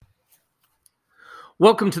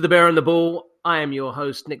Welcome to the Bear and the Ball. I am your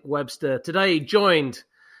host, Nick Webster. Today, joined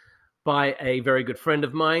by a very good friend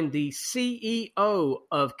of mine, the CEO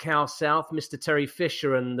of Cal South, Mr. Terry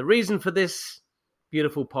Fisher. And the reason for this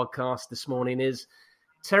beautiful podcast this morning is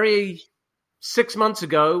Terry, 6 months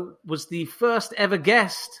ago, was the first ever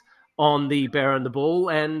guest on the Bear and the Ball.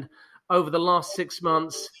 And over the last 6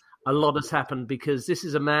 months, a lot has happened because this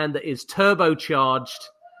is a man that is turbocharged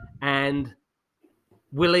and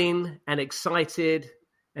willing and excited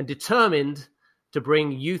and determined to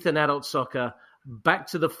bring youth and adult soccer back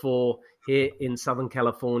to the fore here in Southern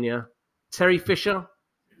California. Terry Fisher,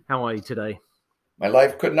 how are you today? My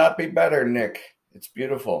life could not be better, Nick. It's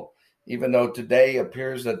beautiful. Even though today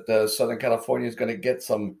appears that Southern California is going to get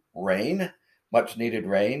some rain, much needed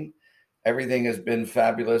rain. Everything has been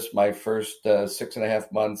fabulous. My first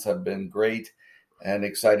 6.5 months have been great, and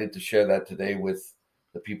excited to share that today with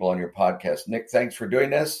the people on your podcast. Nick, thanks for doing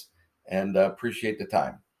this, and appreciate the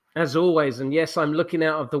time. As always, and yes, I'm looking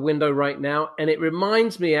out of the window right now, and it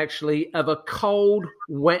reminds me actually of a cold,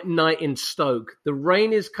 wet night in Stoke. The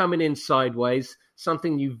rain is coming in sideways,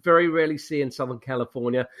 something you very rarely see in Southern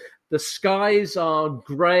California. The skies are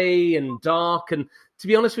gray and dark, and to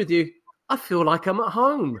be honest with you, I feel like I'm at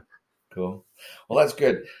home. Cool. Well, that's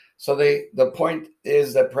good. So the point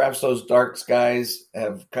is that perhaps those dark skies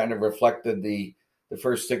have kind of reflected the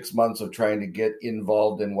first 6 months of trying to get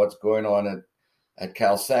involved in what's going on at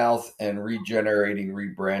Cal South and regenerating,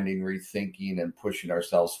 rebranding, rethinking, and pushing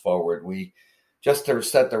ourselves forward. We, just to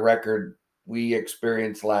set the record, we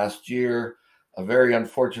experienced last year a very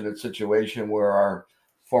unfortunate situation where our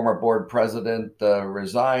former board president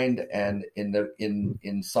resigned, and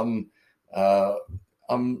in some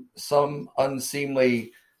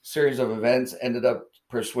unseemly series of events ended up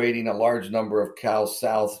persuading a large number of Cal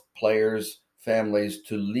South players, families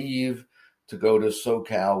to leave to go to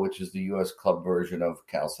SoCal, which is the U.S. club version of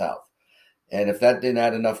Cal South. And if that didn't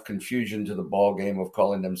add enough confusion to the ball game of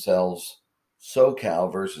calling themselves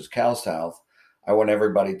SoCal versus Cal South, I want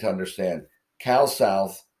everybody to understand Cal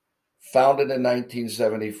South, founded in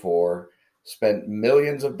 1974, spent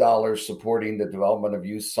millions of dollars supporting the development of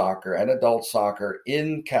youth soccer and adult soccer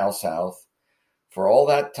in Cal South for all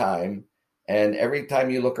that time. And every time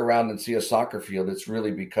you look around and see a soccer field, it's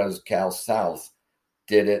really because Cal South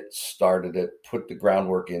did it, started it, put the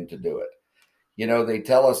groundwork in to do it. You know, they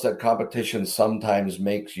tell us that competition sometimes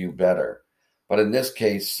makes you better. But in this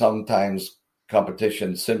case, sometimes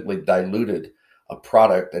competition simply diluted a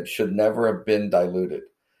product that should never have been diluted.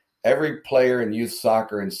 Every player in youth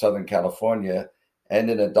soccer in Southern California and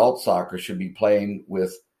in adult soccer should be playing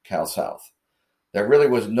with Cal South. There really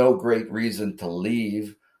was no great reason to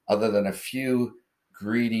leave other than a few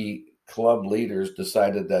greedy club leaders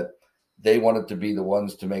decided that they wanted to be the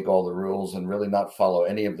ones to make all the rules and really not follow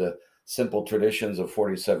any of the simple traditions of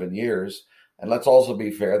 47 years. And let's also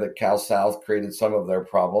be fair that Cal South created some of their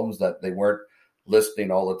problems, that they weren't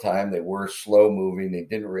listening all the time. They were slow moving. They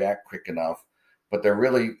didn't react quick enough. But there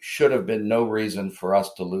really should have been no reason for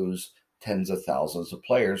us to lose tens of thousands of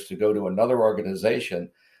players to go to another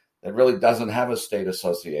organization that really doesn't have a state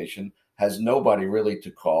association, has nobody really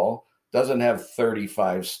to call, doesn't have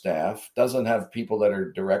 35 staff, doesn't have people that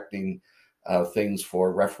are directing things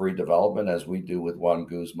for referee development, as we do with Juan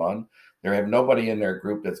Guzman. They have nobody in their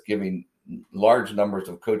group that's giving large numbers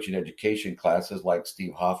of coaching education classes like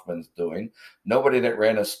Steve Hoffman's doing. Nobody that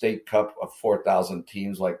ran a state cup of 4,000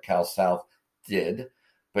 teams like Cal South did.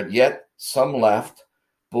 But yet some left,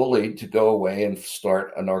 bullied to go away and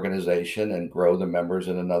start an organization and grow the members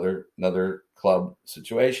in another club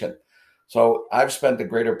situation. So I've spent the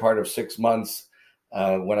greater part of 6 months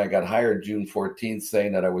when I got hired June 14th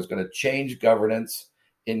saying that I was going to change governance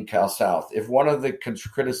in Cal South. If one of the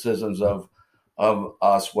criticisms of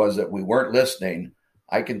us was that we weren't listening,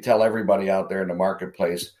 I can tell everybody out there in the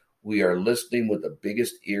marketplace, we are listening with the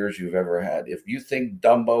biggest ears you've ever had. If you think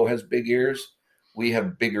Dumbo has big ears, we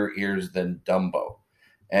have bigger ears than Dumbo.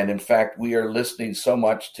 And in fact, we are listening so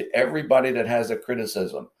much to everybody that has a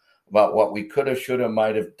criticism about what we could have, should have,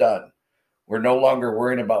 might have done. We're no longer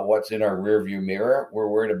worrying about what's in our rearview mirror. We're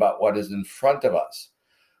worried about what is in front of us.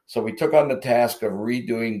 So we took on the task of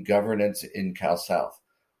redoing governance in Cal South.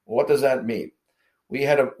 What does that mean? We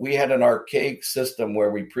had an archaic system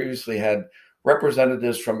where we previously had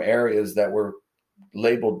representatives from areas that were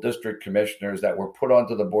labeled district commissioners that were put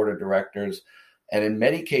onto the board of directors. And in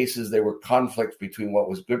many cases, there were conflicts between what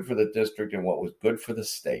was good for the district and what was good for the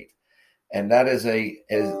state. And that is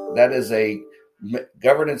a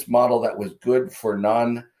governance model that was good for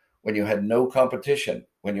when you had no competition,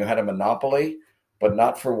 when you had a monopoly, but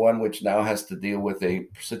not for one which now has to deal with a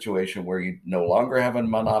situation where you no longer have a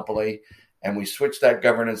monopoly And we switched that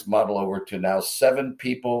governance model over to now 7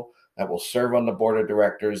 people that will serve on the board of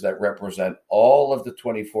directors that represent all of the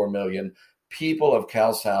 24 million people of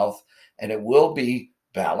Cal South. And it will be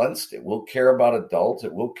balanced. It will care about adults.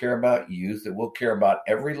 It will care about youth. It will care about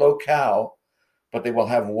every locale, but they will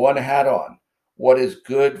have one hat on: what is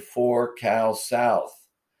good for Cal South,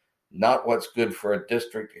 not what's good for a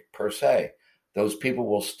district per se. Those people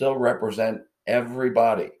will still represent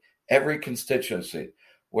everybody, every constituency,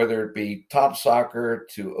 whether it be top soccer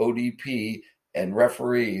to ODP and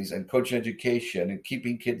referees and coach education and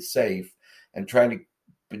keeping kids safe and trying to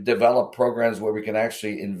develop programs where we can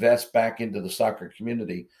actually invest back into the soccer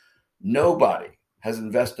community. Nobody has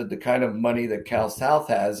invested the kind of money that Cal South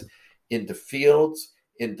has into fields,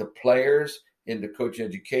 into players, into coach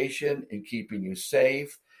education, in keeping you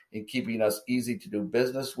safe, in keeping us easy to do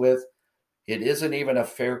business with. It isn't even a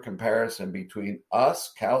fair comparison between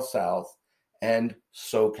us, Cal South, and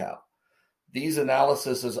SoCal. These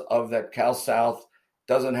analyses of that Cal South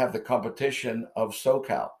doesn't have the competition of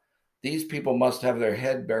SoCal. These people must have their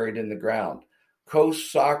head buried in the ground.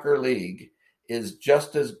 Coast Soccer League is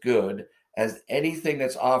just as good as anything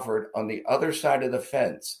that's offered on the other side of the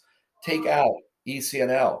fence. Take out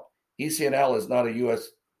ECNL. ECNL is not a U.S.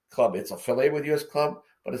 club. It's affiliated with U.S. club,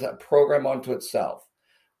 but it's a program unto itself.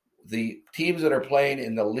 The teams that are playing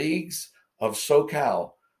in the leagues of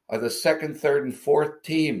SoCal are the second, third, and fourth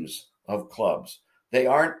teams of clubs. They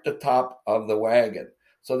aren't the top of the wagon.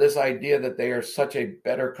 So this idea that they are such a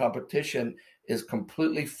better competition is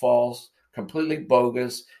completely false, completely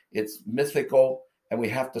bogus. It's mythical, and we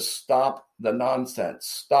have to stop the nonsense,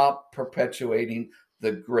 stop perpetuating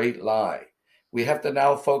the great lie. We have to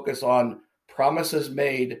now focus on promises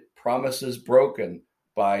made, promises broken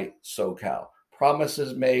by SoCal.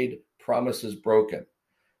 Promises made, promises broken.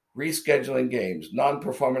 Rescheduling games,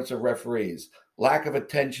 non-performance of referees, lack of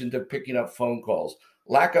attention to picking up phone calls,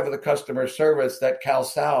 lack of the customer service that Cal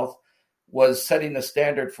South was setting the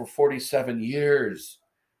standard for 47 years.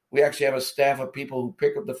 We actually have a staff of people who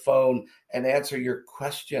pick up the phone and answer your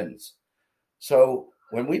questions. So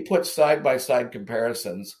when we put side-by-side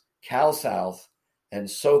comparisons, Cal South and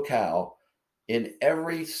SoCal, in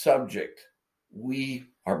every subject, we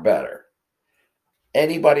are better.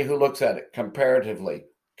 Anybody who looks at it comparatively,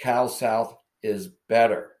 Cal South is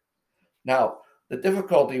better. Now, the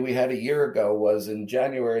difficulty we had a year ago was in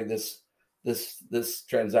January, this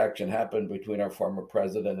transaction happened between our former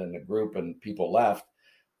president and the group, and people left.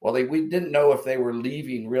 Well, we didn't know if they were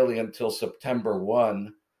leaving really until September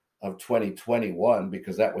 1 of 2021,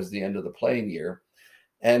 because that was the end of the playing year.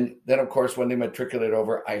 And then, of course, when they matriculated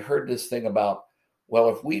over, I heard this thing about, well,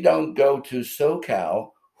 if we don't go to SoCal,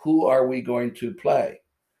 who are we going to play?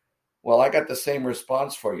 Well, I got the same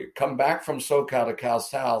response for you. Come back from SoCal to Cal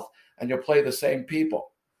South, and you'll play the same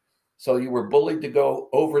people. So you were bullied to go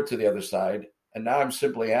over to the other side, and now I'm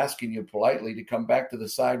simply asking you politely to come back to the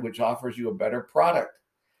side which offers you a better product.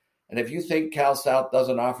 And if you think Cal South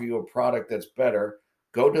doesn't offer you a product that's better,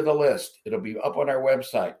 go to the list. It'll be up on our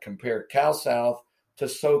website. Compare Cal South to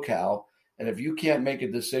SoCal. And if you can't make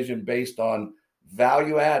a decision based on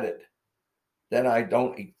value added, then I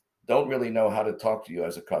don't really know how to talk to you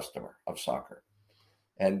as a customer of soccer.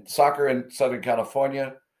 And soccer in Southern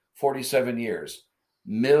California, 47 years,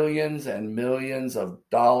 millions and millions of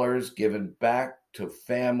dollars given back to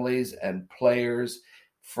families and players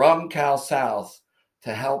from Cal South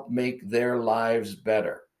to help make their lives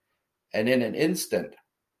better. And in an instant,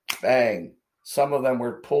 bang, some of them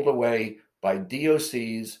were pulled away by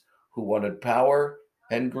DOCs who wanted power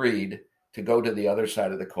and greed to go to the other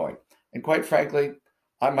side of the coin. And quite frankly,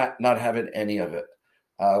 I'm not having any of it.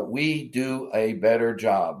 We do a better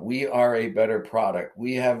job. We are a better product.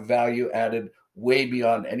 We have value added way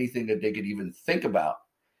beyond anything that they could even think about.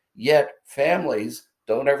 Yet families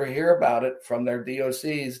don't ever hear about it from their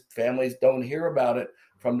DOCs. Families don't hear about it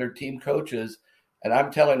from their team coaches. And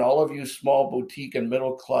I'm telling all of you small boutique and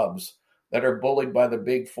middle clubs that are bullied by the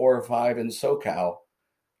big 4 or 5 in SoCal,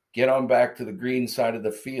 get on back to the green side of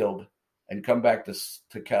the field and come back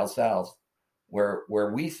to Cal South, where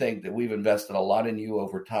we think that we've invested a lot in you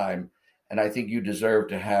over time. And I think you deserve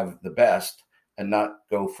to have the best and not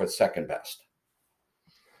go for second best.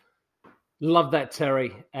 Love that,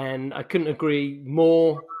 Terry. And I couldn't agree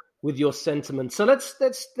more with your sentiment. So let's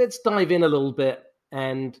dive in a little bit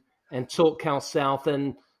and talk Cal South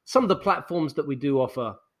and some of the platforms that we do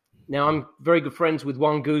offer. Now, I'm very good friends with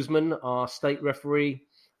Juan Guzman, our state referee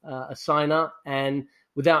assigner, and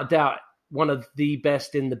without doubt, one of the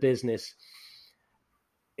best in the business.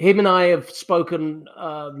 Him and I have spoken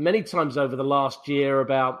many times over the last year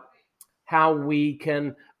about how we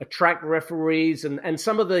can attract referees and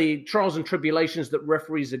some of the trials and tribulations that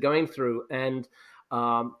referees are going through. And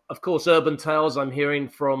of course, urban tales I'm hearing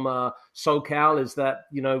from SoCal is that,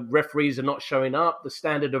 referees are not showing up. The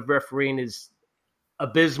standard of refereeing is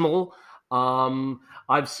abysmal.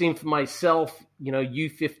 I've seen for myself,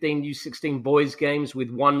 U15, U16 boys games with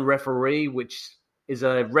one referee, which is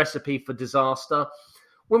a recipe for disaster.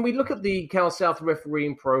 When we look at the Cal South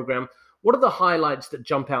refereeing program, what are the highlights that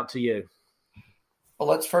jump out to you? Well,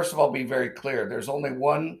 let's first of all be very clear. There's only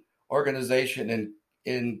one organization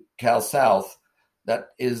in Cal South that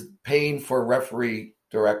is paying for referee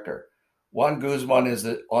director. Juan Guzman is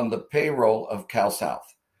on the payroll of Cal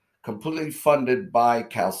South, completely funded by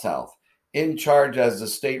Cal South, in charge as the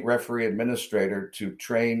state referee administrator to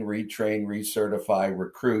train, retrain, recertify,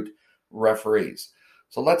 recruit referees.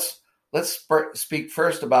 So let's speak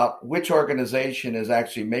first about which organization is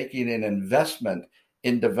actually making an investment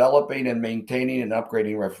in developing and maintaining and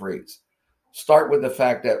upgrading referees. Start with the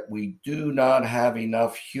fact that we do not have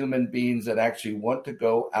enough human beings that actually want to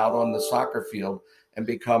go out on the soccer field and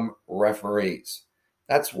become referees.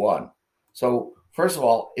 That's one. So first of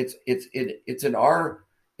all, it's in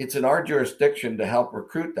our jurisdiction to help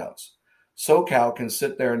recruit those. SoCal can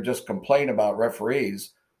sit there and just complain about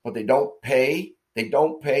referees, but they don't pay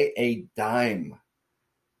a dime.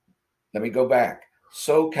 Let me go back.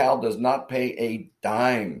 SoCal does not pay a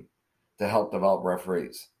dime to help develop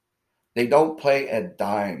referees. They don't pay a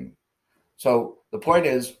dime. So the point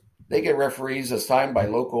is, they get referees assigned by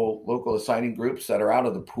local assigning groups that are out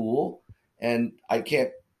of the pool. And I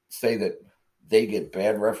can't say that they get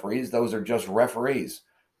bad referees. Those are just referees.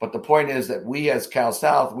 But the point is that we as Cal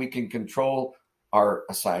South, we can control our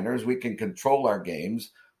assigners. We can control our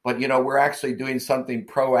games. But, we're actually doing something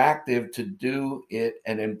proactive to do it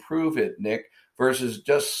and improve it, Nick, versus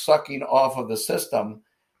just sucking off of the system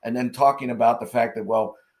and then talking about the fact that,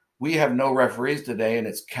 well, we have no referees today and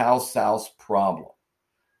it's Cal South's problem.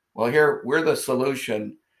 Well, here, we're the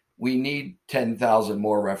solution. We need 10,000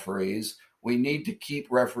 more referees. We need to keep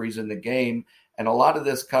referees in the game. And a lot of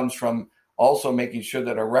this comes from also making sure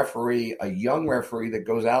that a young referee that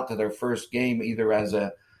goes out to their first game, either as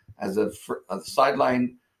a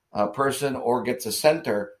sideline person or gets a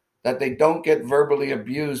center, that they don't get verbally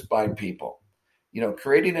abused by people.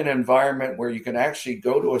 Creating an environment where you can actually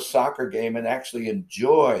go to a soccer game and actually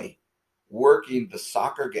enjoy working the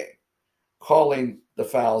soccer game, calling the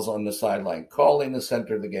fouls on the sideline, calling the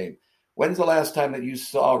center of the game. When's the last time that you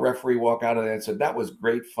saw a referee walk out of there and said, that was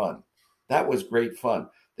great fun? That was great fun.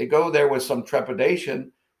 They go there with some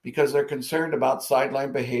trepidation because they're concerned about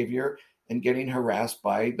sideline behavior and getting harassed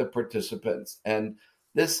by the participants. And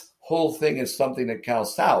this whole thing is something that Cal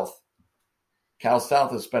South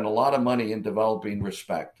has spent a lot of money in developing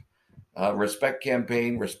respect. Respect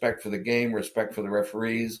campaign, respect for the game, respect for the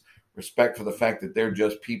referees, respect for the fact that they're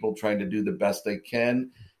just people trying to do the best they can.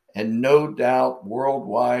 And no doubt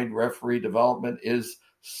worldwide referee development is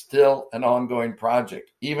still an ongoing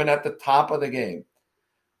project, even at the top of the game.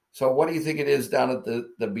 So what do you think it is down at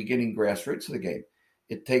the beginning grassroots of the game?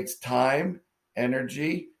 It takes time,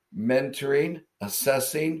 energy, mentoring,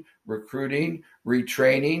 assessing, recruiting,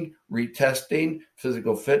 retraining, retesting,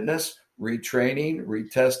 physical fitness, retraining,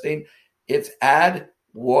 retesting. It's add,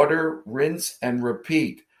 water, rinse, and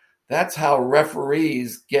repeat. That's how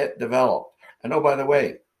referees get developed. And oh, by the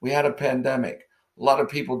way, we had a pandemic. A lot of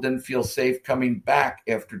people didn't feel safe coming back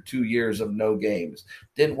after 2 years of no games.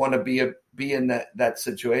 Didn't want to be in that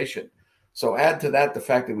situation. So add to that the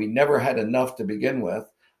fact that we never had enough to begin with.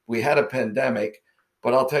 We had a pandemic.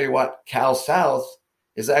 But I'll tell you what, Cal South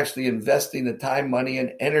is actually investing the time, money,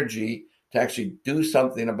 and energy to actually do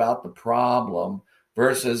something about the problem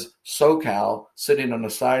versus SoCal sitting on the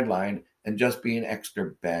sideline and just being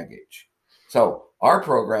extra baggage. So our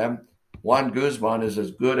program, Juan Guzman is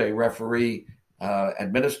as good a referee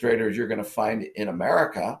administrator as you're going to find in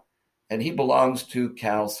America, and he belongs to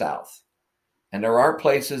Cal South. And there are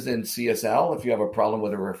places in CSL, if you have a problem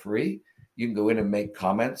with a referee, you can go in and make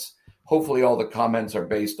comments. Hopefully all the comments are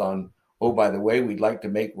based on, oh, by the way, we'd like to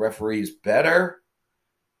make referees better.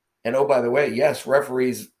 And oh, by the way, yes,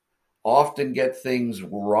 referees often get things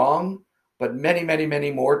wrong, but many, many,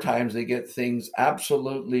 many more times they get things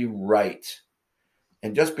absolutely right.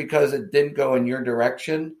 And just because it didn't go in your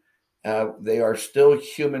direction, they are still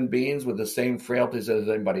human beings with the same frailties as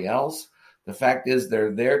anybody else. The fact is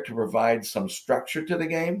they're there to provide some structure to the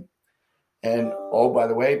game. And oh, by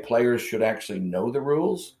the way, players should actually know the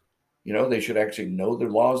rules. They should actually know the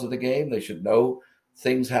laws of the game. They should know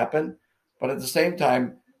things happen. But at the same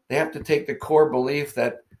time, they have to take the core belief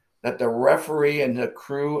that the referee and the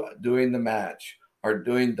crew doing the match are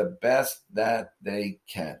doing the best that they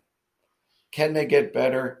can. Can they get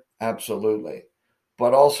better? Absolutely.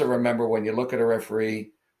 But also remember, when you look at a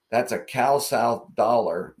referee, that's a Cal South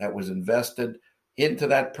dollar that was invested into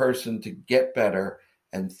that person to get better,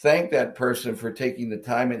 and thank that person for taking the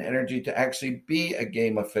time and energy to actually be a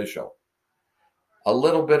game official. A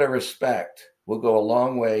little bit of respect will go a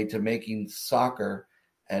long way to making soccer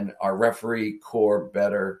and our referee corps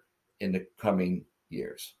better in the coming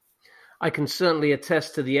years. I can certainly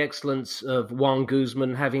attest to the excellence of Juan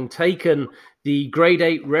Guzman, having taken the grade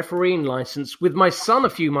 8 refereeing license with my son a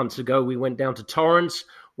few months ago. We went down to Torrance.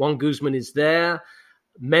 Juan Guzman is there,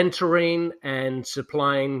 mentoring and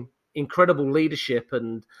supplying incredible leadership.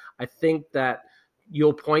 And I think that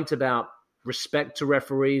your point about respect to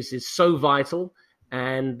referees is so vital,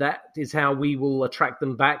 and that is how we will attract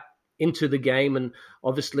them back into the game. And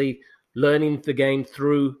obviously, learning the game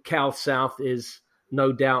through Cal South is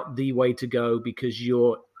no doubt the way to go, because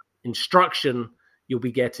your instruction you'll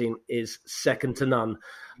be getting is second to none.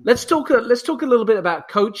 Let's talk a little bit about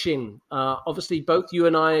coaching. Obviously, both you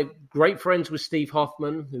and I, great friends with Steve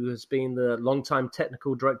Hoffman, who has been the longtime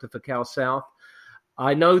technical director for Cal South.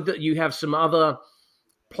 I know that you have some other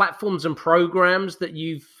platforms and programs that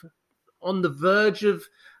you've on the verge of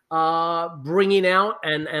bringing out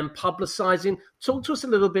and publicizing. Talk to us a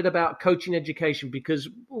little bit about coaching education, because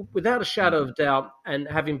without a shadow of doubt, and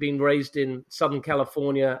having been raised in Southern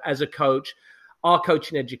California as a coach, our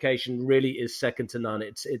coaching education really is second to none.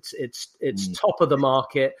 It's top of the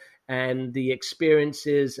market, and the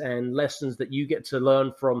experiences and lessons that you get to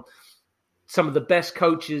learn from some of the best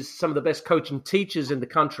coaches, some of the best coaching teachers in the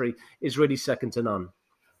country is really second to none.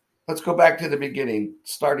 Let's go back to the beginning,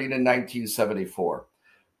 starting in 1974.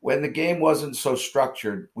 When the game wasn't so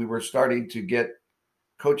structured, we were starting to get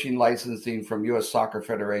coaching licensing from U.S. Soccer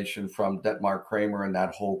Federation, from Detmar Kramer and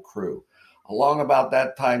that whole crew. Along about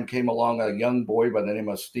that time came along a young boy by the name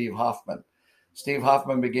of Steve Hoffman. Steve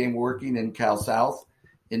Hoffman began working in Cal South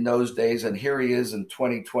in those days, and here he is in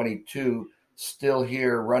 2022, still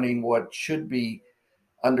here running what should be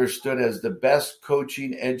understood as the best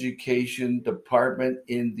coaching education department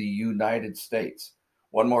in the United States.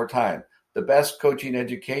 One more time, the best coaching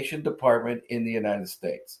education department in the United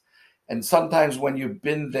States. And sometimes when you've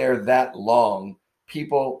been there that long,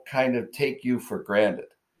 people kind of take you for granted.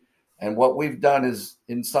 And what we've done is,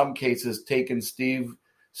 in some cases, taken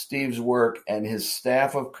Steve's work and his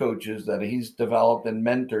staff of coaches that he's developed and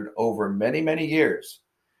mentored over many, many years.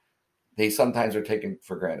 They sometimes are taken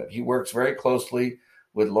for granted. He works very closely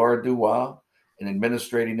with Laura Dubois in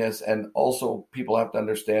administrating this. And also, people have to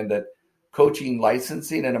understand that coaching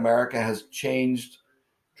licensing in America has changed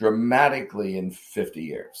dramatically in 50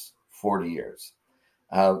 years, 40 years.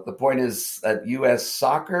 The point is that U.S.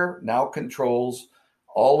 Soccer now controls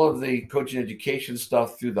all of the coaching education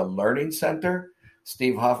stuff through the Learning Center.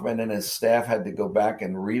 Steve Hoffman and his staff had to go back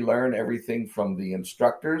and relearn everything from the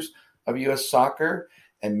instructors of U.S. Soccer.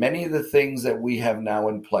 And many of the things that we have now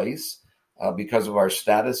in place, because of our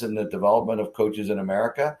status in the development of coaches in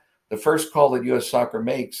America, the first call that U.S. Soccer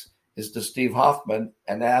makes is to Steve Hoffman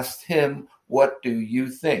and asks him, what do you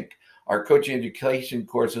think? Our coaching education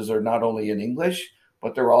courses are not only in English,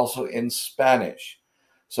 but they're also in Spanish.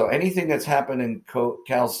 So anything that's happened in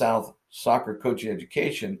Cal South soccer coaching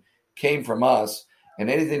education came from us, and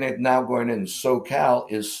anything that's now going in SoCal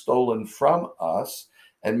is stolen from us.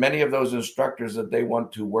 And many of those instructors that they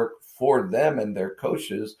want to work for them and their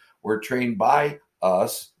coaches were trained by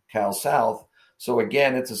us, Cal South. So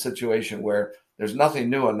again, it's a situation where there's nothing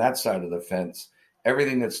new on that side of the fence.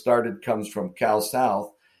 Everything that started comes from Cal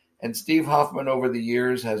South. And Steve Hoffman over the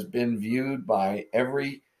years has been viewed by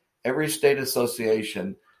every state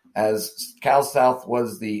association as Cal South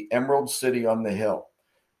was the Emerald City on the hill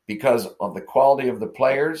because of the quality of the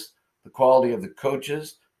players, the quality of the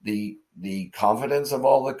coaches, the confidence of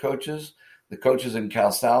all the coaches. The coaches in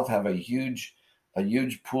Cal South have a huge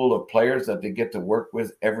pool of players that they get to work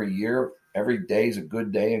with every year. Every day is a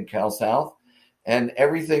good day in Cal South. And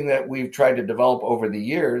everything that we've tried to develop over the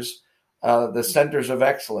years, the centers of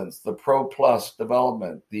excellence, the Pro Plus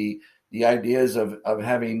development, the ideas of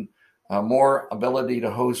having more ability to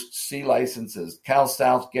host C licenses. Cal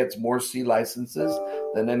South gets more C licenses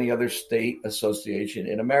than any other state association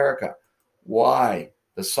in America. Why?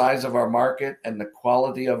 The size of our market and the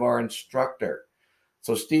quality of our instructor.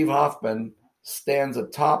 So Steve Hoffman stands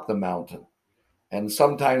atop the mountain. And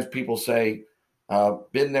sometimes people say,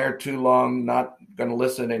 been there too long, not going to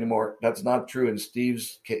listen anymore. That's not true in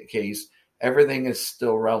Steve's case. Everything is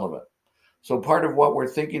still relevant. So part of what we're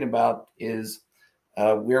thinking about is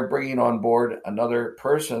we're bringing on board another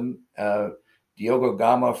person, Diogo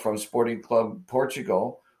Gama from Sporting Club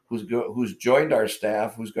Portugal, who's joined our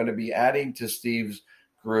staff, who's going to be adding to Steve's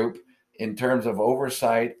group in terms of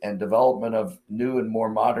oversight and development of new and more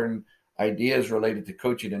modern ideas related to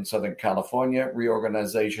coaching in Southern California,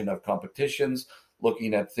 reorganization of competitions,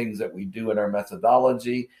 looking at things that we do in our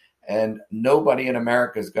methodology. And nobody in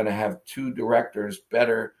America is going to have two directors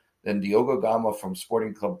better than Diogo Gama from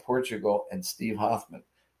Sporting Club Portugal and Steve Hoffman.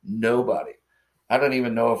 Nobody. I don't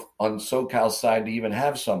even know if on SoCal's side to even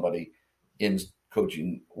have somebody in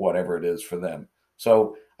coaching whatever it is for them.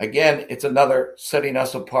 So again, it's another setting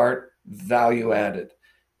us apart, value added.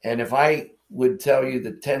 And if I would tell you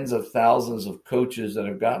the tens of thousands of coaches that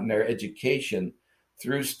have gotten their education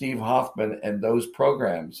through Steve Hoffman and those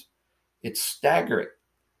programs, it's staggering.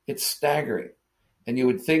 It's staggering. And you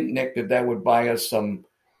would think, Nick, that would buy us some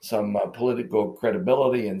political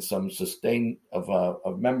credibility and some sustain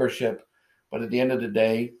of membership. But at the end of the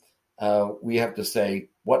day, we have to say,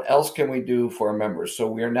 what else can we do for our members?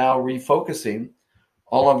 So we are now refocusing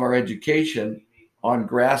all of our education on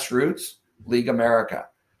grassroots League America.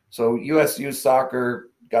 So U.S. Youth Soccer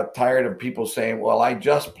got tired of people saying, well, I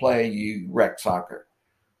just play rec soccer.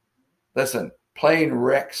 Listen, playing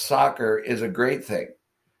rec soccer is a great thing.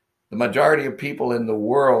 The majority of people in the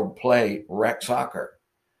world play rec soccer.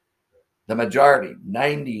 The majority,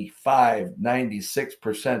 95,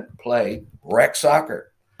 96% play rec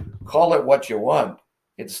soccer. Call it what you want.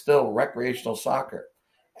 It's still recreational soccer.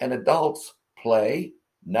 And adults play,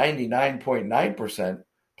 99.9%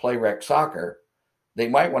 play rec soccer. They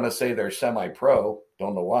might want to say they're semi-pro.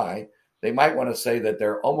 Don't know why. They might want to say that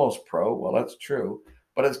they're almost pro. Well, that's true.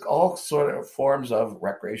 But it's all sort of forms of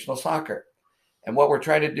recreational soccer. And what we're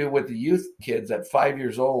trying to do with the youth kids at 5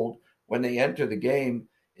 years old, when they enter the game,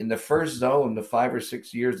 in the first zone, the 5 or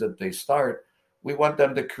 6 years that they start, we want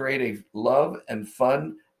them to create a love and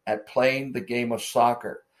fun at playing the game of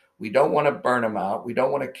soccer. We don't want to burn them out. We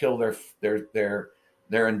don't want to kill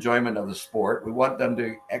their enjoyment of the sport. We want them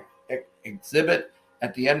to exhibit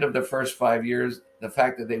at the end of the first 5 years the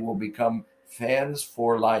fact that they will become fans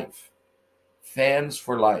for life. Fans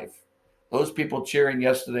for life. Those people cheering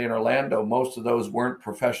yesterday in Orlando, most of those weren't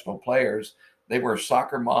professional players. They were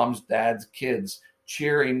soccer moms, dads, kids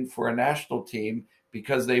cheering for a national team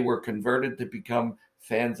because they were converted to become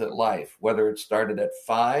fans at life. Whether it started at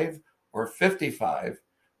 5 or 55,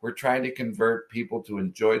 we're trying to convert people to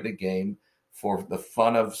enjoy the game for the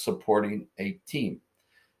fun of supporting a team.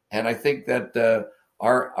 And I think that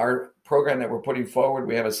our program that we're putting forward,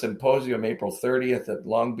 we have a symposium April 30th at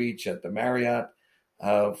Long Beach at the Marriott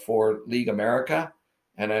for League America.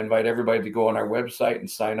 And I invite everybody to go on our website and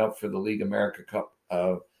sign up for the League America Cup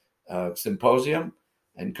symposium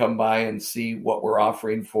and come by and see what we're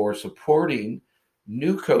offering for supporting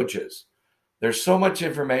new coaches. There's so much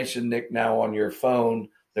information, Nick, now on your phone.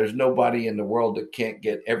 There's nobody in the world that can't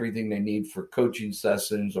get everything they need for coaching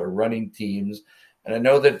sessions or running teams. And I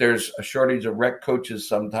know that there's a shortage of rec coaches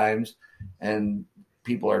sometimes, and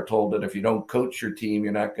people are told that if you don't coach your team,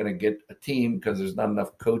 you're not going to get a team because there's not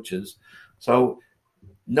enough coaches. So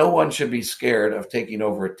no one should be scared of taking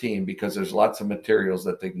over a team because there's lots of materials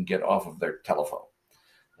that they can get off of their telephone.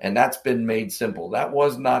 And that's been made simple. That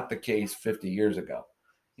was not the case 50 years ago.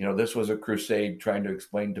 You know, this was a crusade trying to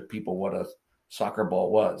explain to people what a soccer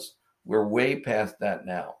ball was. We're way past that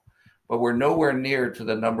now. But we're nowhere near to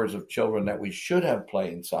the numbers of children that we should have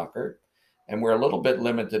playing soccer. And we're a little bit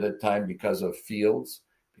limited at time because of fields,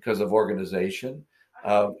 because of organization.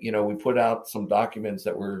 We put out some documents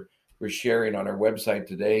that we're sharing on our website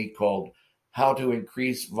today called How to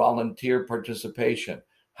Increase Volunteer Participation,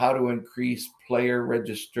 How to Increase Player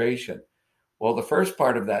Registration. Well, the first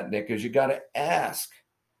part of that, Nick, is you got to ask.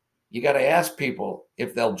 You got to ask people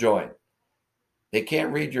if they'll join. They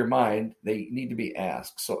can't read your mind. They need to be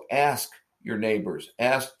asked. So ask your neighbors,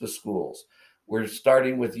 ask the schools. We're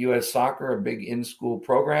starting with U.S. Soccer, a big in-school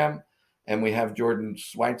program, and we have Jordan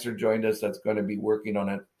Schweitzer joined us that's going to be working on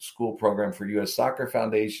a school program for U.S. Soccer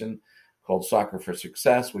Foundation called Soccer for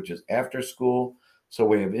Success, which is after school. So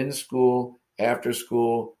we have in-school, after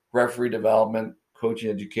school, referee development, coaching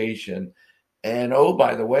education, and oh,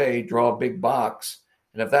 by the way, draw a big box.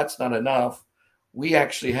 And if that's not enough, we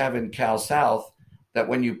actually have in Cal South that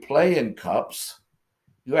when you play in cups,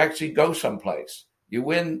 you actually go someplace. You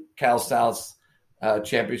win Cal South's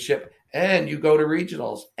championship, and you go to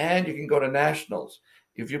regionals, and you can go to nationals.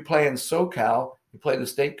 If you play in SoCal, you play the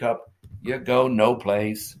state cup, you go no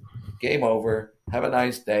place. Game over. Have a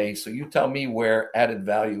nice day. So you tell me where added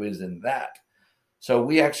value is in that. So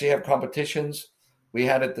we actually have competitions. We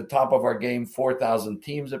had at the top of our game 4,000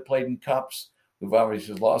 teams that played in cups. We've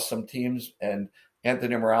obviously lost some teams, and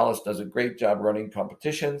Anthony Morales does a great job running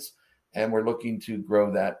competitions, and we're looking to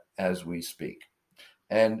grow that as we speak.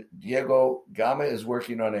 And Diego Gama is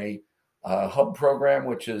working on a hub program,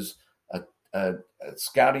 which is a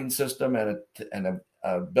scouting system and an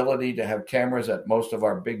ability to have cameras at most of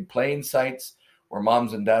our big playing sites where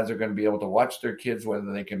moms and dads are going to be able to watch their kids,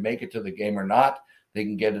 whether they can make it to the game or not. They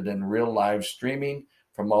can get it in real live streaming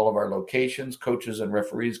from all of our locations. Coaches and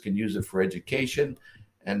referees can use it for education.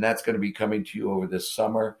 And that's going to be coming to you over this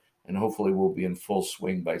summer. And hopefully we'll be in full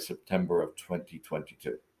swing by September of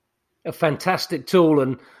 2022. A fantastic tool.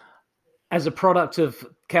 And as a product of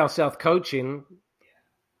Cal South coaching,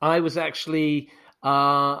 I was actually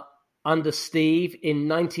under Steve in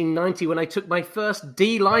 1990 when I took my first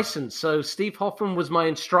D license. So Steve Hoffman was my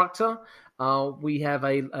instructor. We have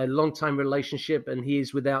a long-time relationship, and he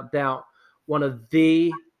is without doubt one of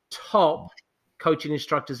the top coaching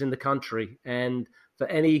instructors in the country. And for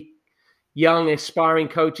any young aspiring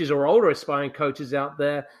coaches or older aspiring coaches out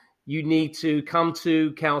there, you need to come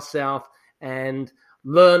to Cal South and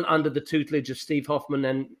learn under the tutelage of Steve Hoffman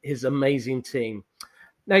and his amazing team.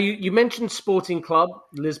 Now, you mentioned Sporting Club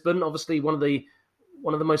Lisbon, obviously one of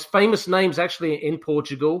the most famous names actually in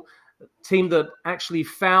Portugal, a team that actually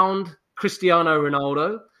found Cristiano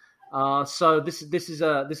Ronaldo. So this is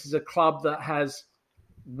a club that has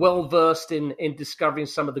well versed in discovering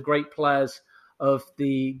some of the great players of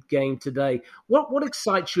the game today. What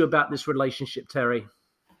excites you about this relationship, Terry?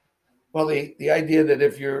 Well, the idea that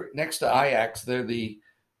if you're next to Ajax, they're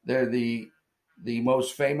the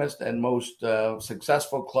most famous and most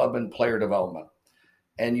successful club in player development,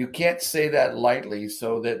 and you can't say that lightly.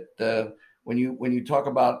 So that when you talk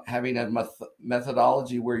about having a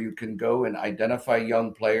methodology where you can go and identify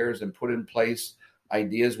young players and put in place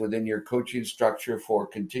ideas within your coaching structure for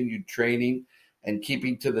continued training and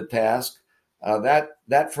keeping to the task,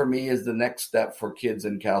 that for me is the next step for kids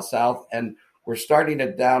in Cal South. And we're starting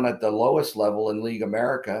it down at the lowest level in League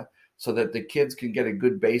America so that the kids can get a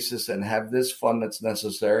good basis and have this fun that's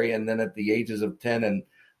necessary. And then at the ages of 10 and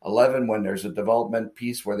 11, when there's a development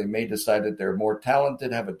piece where they may decide that they're more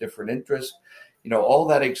talented, have a different interest, all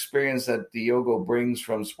that experience that Diogo brings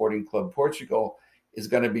from Sporting Club Portugal is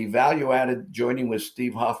going to be value added, joining with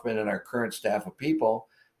Steve Hoffman and our current staff of people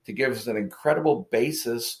to give us an incredible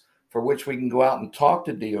basis for which we can go out and talk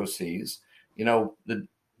to DOCs.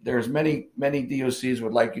 There's many DOCs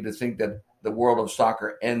would like you to think that the world of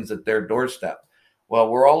soccer ends at their doorstep. Well,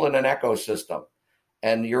 we're all in an ecosystem,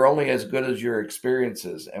 and you're only as good as your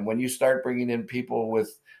experiences. And when you start bringing in people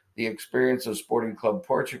with the experience of Sporting Club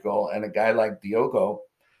Portugal and a guy like Diogo,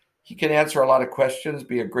 he can answer a lot of questions,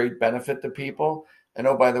 be a great benefit to people. And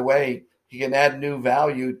oh, by the way, he can add new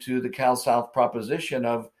value to the Cal South proposition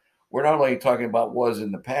of we're not only talking about what was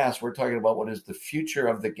in the past, we're talking about what is the future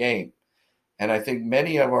of the game. And I think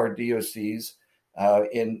many of our DOCs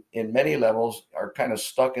in many levels are kind of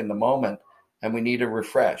stuck in the moment, and we need a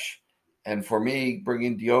refresh. And for me,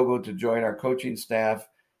 bringing Diogo to join our coaching staff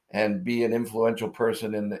and be an influential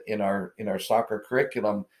person in our soccer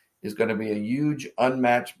curriculum is going to be a huge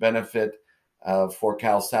unmatched benefit for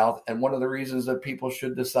Cal South, and one of the reasons that people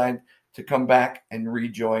should decide to come back and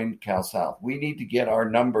rejoin Cal South. We need to get our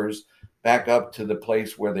numbers back up to the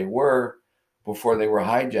place where they were before they were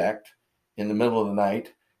hijacked in the middle of the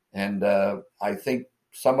night. And I think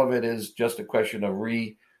some of it is just a question of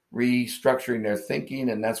restructuring their thinking,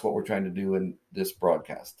 and that's what we're trying to do in this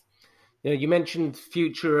broadcast. You mentioned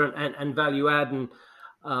future and value add, and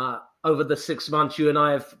over the 6 months, you and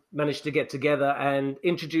I have managed to get together and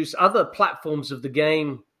introduce other platforms of the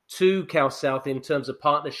game to Cal South in terms of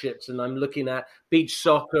partnerships. And I'm looking at beach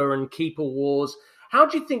soccer and keeper wars. How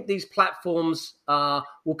do you think these platforms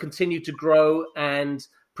will continue to grow and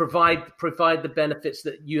provide the benefits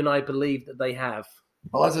that you and I believe that they have?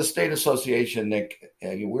 Well, as a state association, Nick,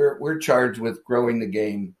 we're charged with growing the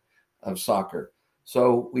game of soccer.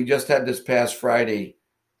 So we just had this past Friday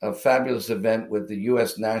a fabulous event with the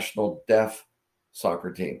U.S. National Deaf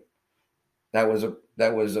Soccer Team. That was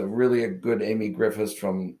a really good Amy Griffiths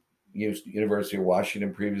from University of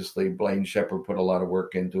Washington previously. Blaine Shepard put a lot of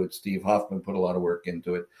work into it. Steve Hoffman put a lot of work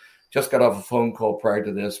into it. Just got off a phone call prior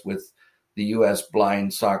to this with the U.S.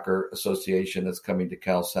 Blind Soccer Association that's coming to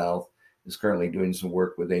Cal South, is currently doing some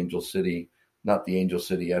work with Angel City, not the Angel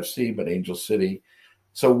City FC, but Angel City.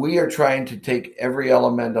 So we are trying to take every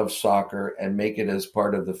element of soccer and make it as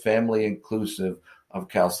part of the family inclusive of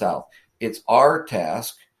Cal South. It's our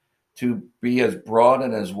task to be as broad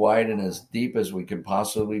and as wide and as deep as we can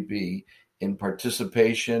possibly be in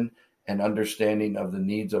participation and understanding of the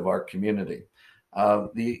needs of our community.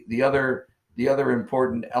 The other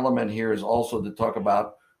important element here is also to talk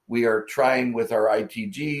about We are trying with our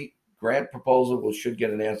ITG grant proposal. We should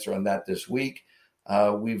get an answer on that this week.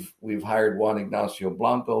 We've hired Juan Ignacio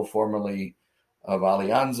Blanco, formerly of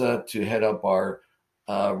Alianza, to head up our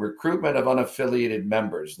recruitment of unaffiliated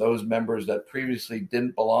members, those members that previously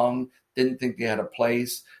didn't belong, didn't think they had a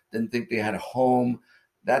place, didn't think they had a home.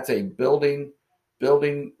 That's a building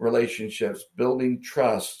relationships, building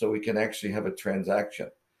trust so we can actually have a transaction.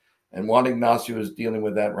 And Juan Ignacio is dealing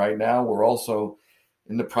with that right now. We're also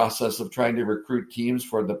in the process of trying to recruit teams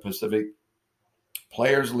for the Pacific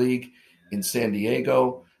Players League in San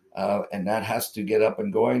Diego, and that has to get up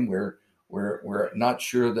and going. We're not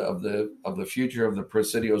sure of the future of the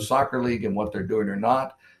Presidio Soccer League and what they're doing or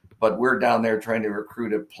not, but we're down there trying to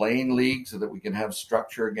recruit a playing league so that we can have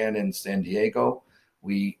structure again in San Diego.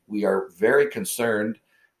 We are very concerned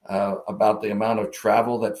about the amount of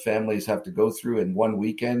travel that families have to go through in one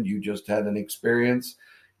weekend. You just had an experience,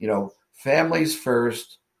 families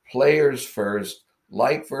first, players first,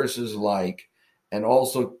 like versus like, and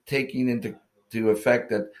also taking into effect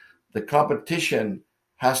that the competition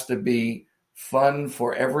has to be fun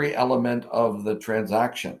for every element of the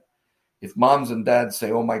transaction. If moms and dads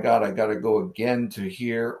say, oh my God, I got to go again to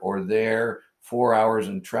here or there, 4 hours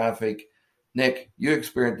in traffic. Nick, you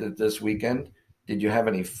experienced it this weekend. Did you have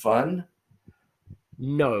any fun?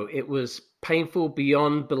 No, it was painful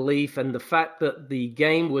beyond belief. And the fact that the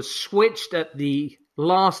game was switched at the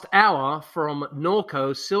last hour from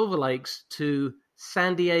Norco, Silver Lakes, to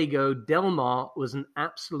San Diego, Del Mar was an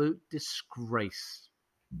absolute disgrace.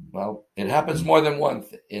 Well, it happens more than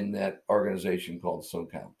once in that organization called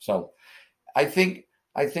SoCal. So I think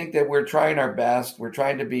that we're trying our best. We're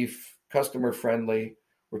trying to be customer friendly.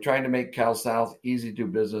 We're trying to make Cal South easy to do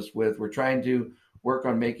business with. We're trying to work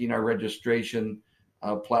on making our registration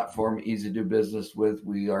platform easy to do business with.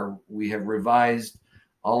 We have revised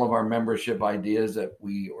all of our membership ideas that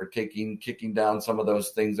we are kicking down some of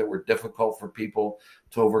those things that were difficult for people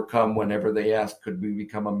to overcome whenever they asked, could we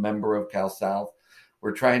become a member of Cal South?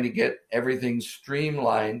 We're trying to get everything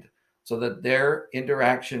streamlined so that their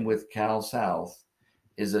interaction with Cal South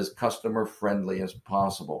is as customer friendly as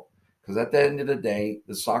possible. Because at the end of the day,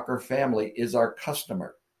 the soccer family is our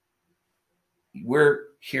customer. We're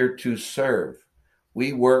here to serve.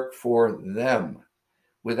 We work for them.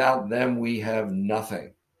 Without them, we have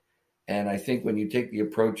nothing. And I think when you take the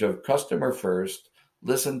approach of customer first,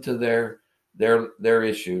 listen to their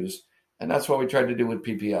issues, and that's what we tried to do with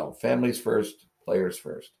PPL. Families first, players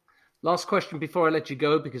first. Last question before I let you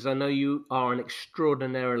go, because I know you are an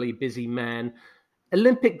extraordinarily busy man.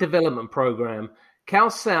 Olympic Development Program. Cal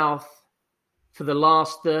South, for the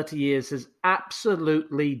last 30 years, has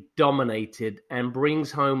absolutely dominated and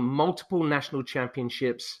brings home multiple national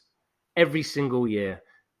championships every single year.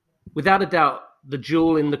 Without a doubt, the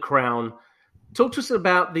jewel in the crown. Talk to us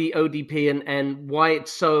about the ODP and why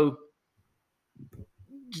it's so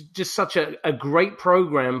just such a great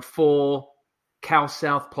program for Cal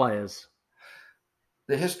South players.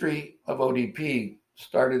 The history of ODP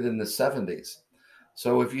started in the 70s.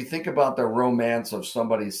 So if you think about the romance of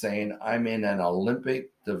somebody saying, I'm in an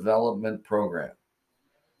Olympic development program.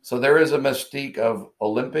 So there is a mystique of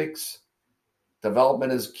Olympics,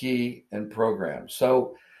 development is key, and program.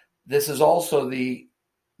 So this is also the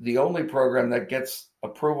only program that gets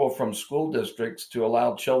approval from school districts to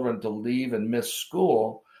allow children to leave and miss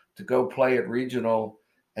school to go play at regional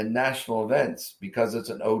and national events because it's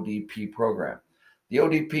an ODP program. The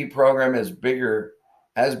ODP program is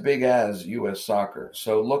as big as U.S. Soccer.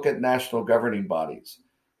 So look at national governing bodies.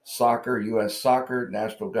 Soccer, U.S. Soccer,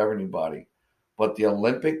 national governing body. But the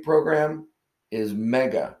Olympic program is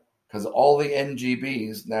mega because all the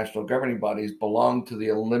NGBs, national governing bodies, belong to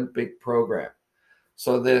the Olympic program.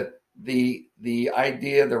 So the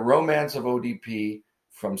idea, the romance of ODP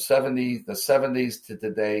from the 70s to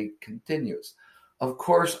today continues. Of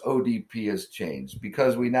course, ODP has changed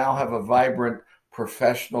because we now have a vibrant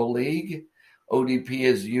professional league. ODP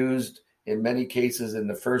is used in many cases in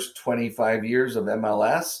the first 25 years of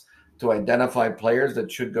MLS to identify players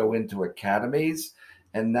that should go into academies.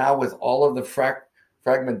 And now with all of the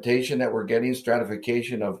fragmentation that we're getting,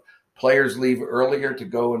 stratification of players leave earlier to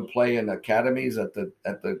go and play in academies at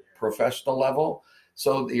the professional level.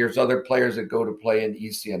 So there's other players that go to play in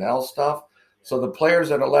ECNL stuff. So the players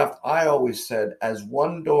that are left, I always said, as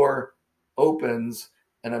one door opens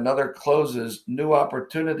and another closes, new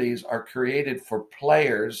opportunities are created for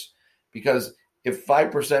players, because if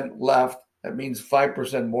 5% left, that means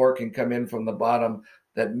 5% more can come in from the bottom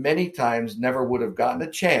that many times never would have gotten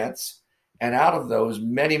a chance. And out of those,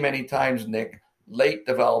 many, many times, Nick, late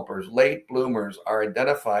developers, late bloomers are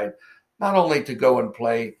identified not only to go and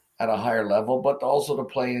play at a higher level, but also to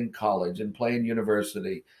play in college and play in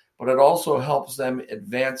university. But it also helps them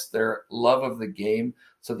advance their love of the game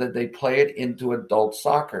so that they play it into adult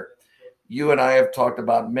soccer. You and I have talked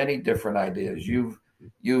about many different ideas. You've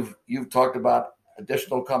talked about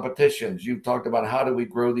additional competitions. You've talked about how do we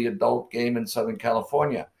grow the adult game in Southern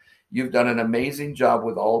California. You've done an amazing job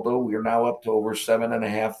with Aldo. We're now up to over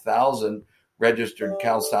 7,500 registered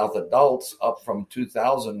Cal South adults, up from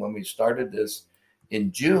 2,000 when we started this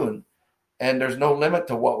in June. And there's no limit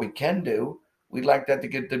to what we can do. We'd like that to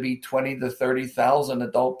get to be 20 to 30,000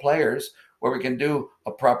 adult players where we can do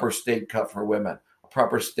a proper state cup for women, a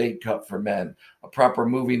proper state cup for men, a proper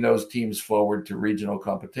moving those teams forward to regional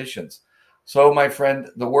competitions. So, my friend,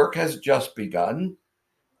 the work has just begun,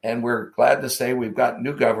 and we're glad to say we've got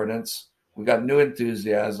new governance, we've got new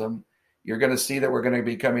enthusiasm. You're going to see that we're going to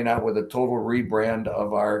be coming out with a total rebrand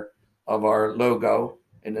of our logo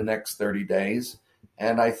in the next 30 days.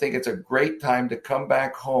 And I think it's a great time to come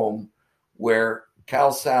back home where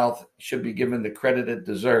Cal South should be given the credit it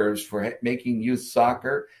deserves for making youth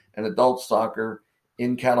soccer and adult soccer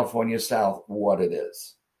in California South what it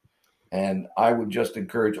is. And I would just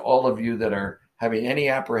encourage all of you that are having any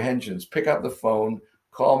apprehensions, pick up the phone,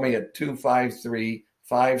 call me at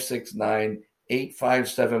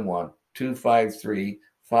 253-569-8571,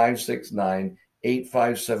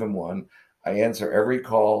 253-569-8571. I answer every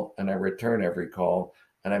call and I return every call,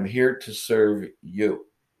 and I'm here to serve you.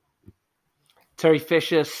 Terry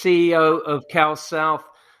Fisher, CEO of Cal South.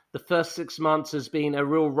 The first 6 months has been a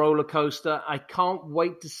real roller coaster. I can't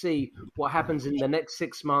wait to see what happens in the next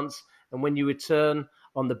 6 months and when you return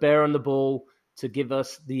on the Bear and the Ball to give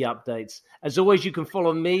us the updates. As always, you can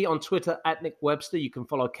follow me on Twitter at Nick Webster. You can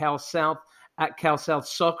follow Cal South at Cal South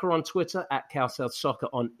Soccer on Twitter, at Cal South Soccer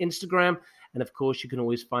on Instagram. And of course, you can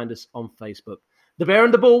always find us on Facebook. The Bear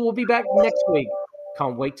and the Ball will be back next week.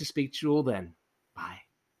 Can't wait to speak to you all then. Bye.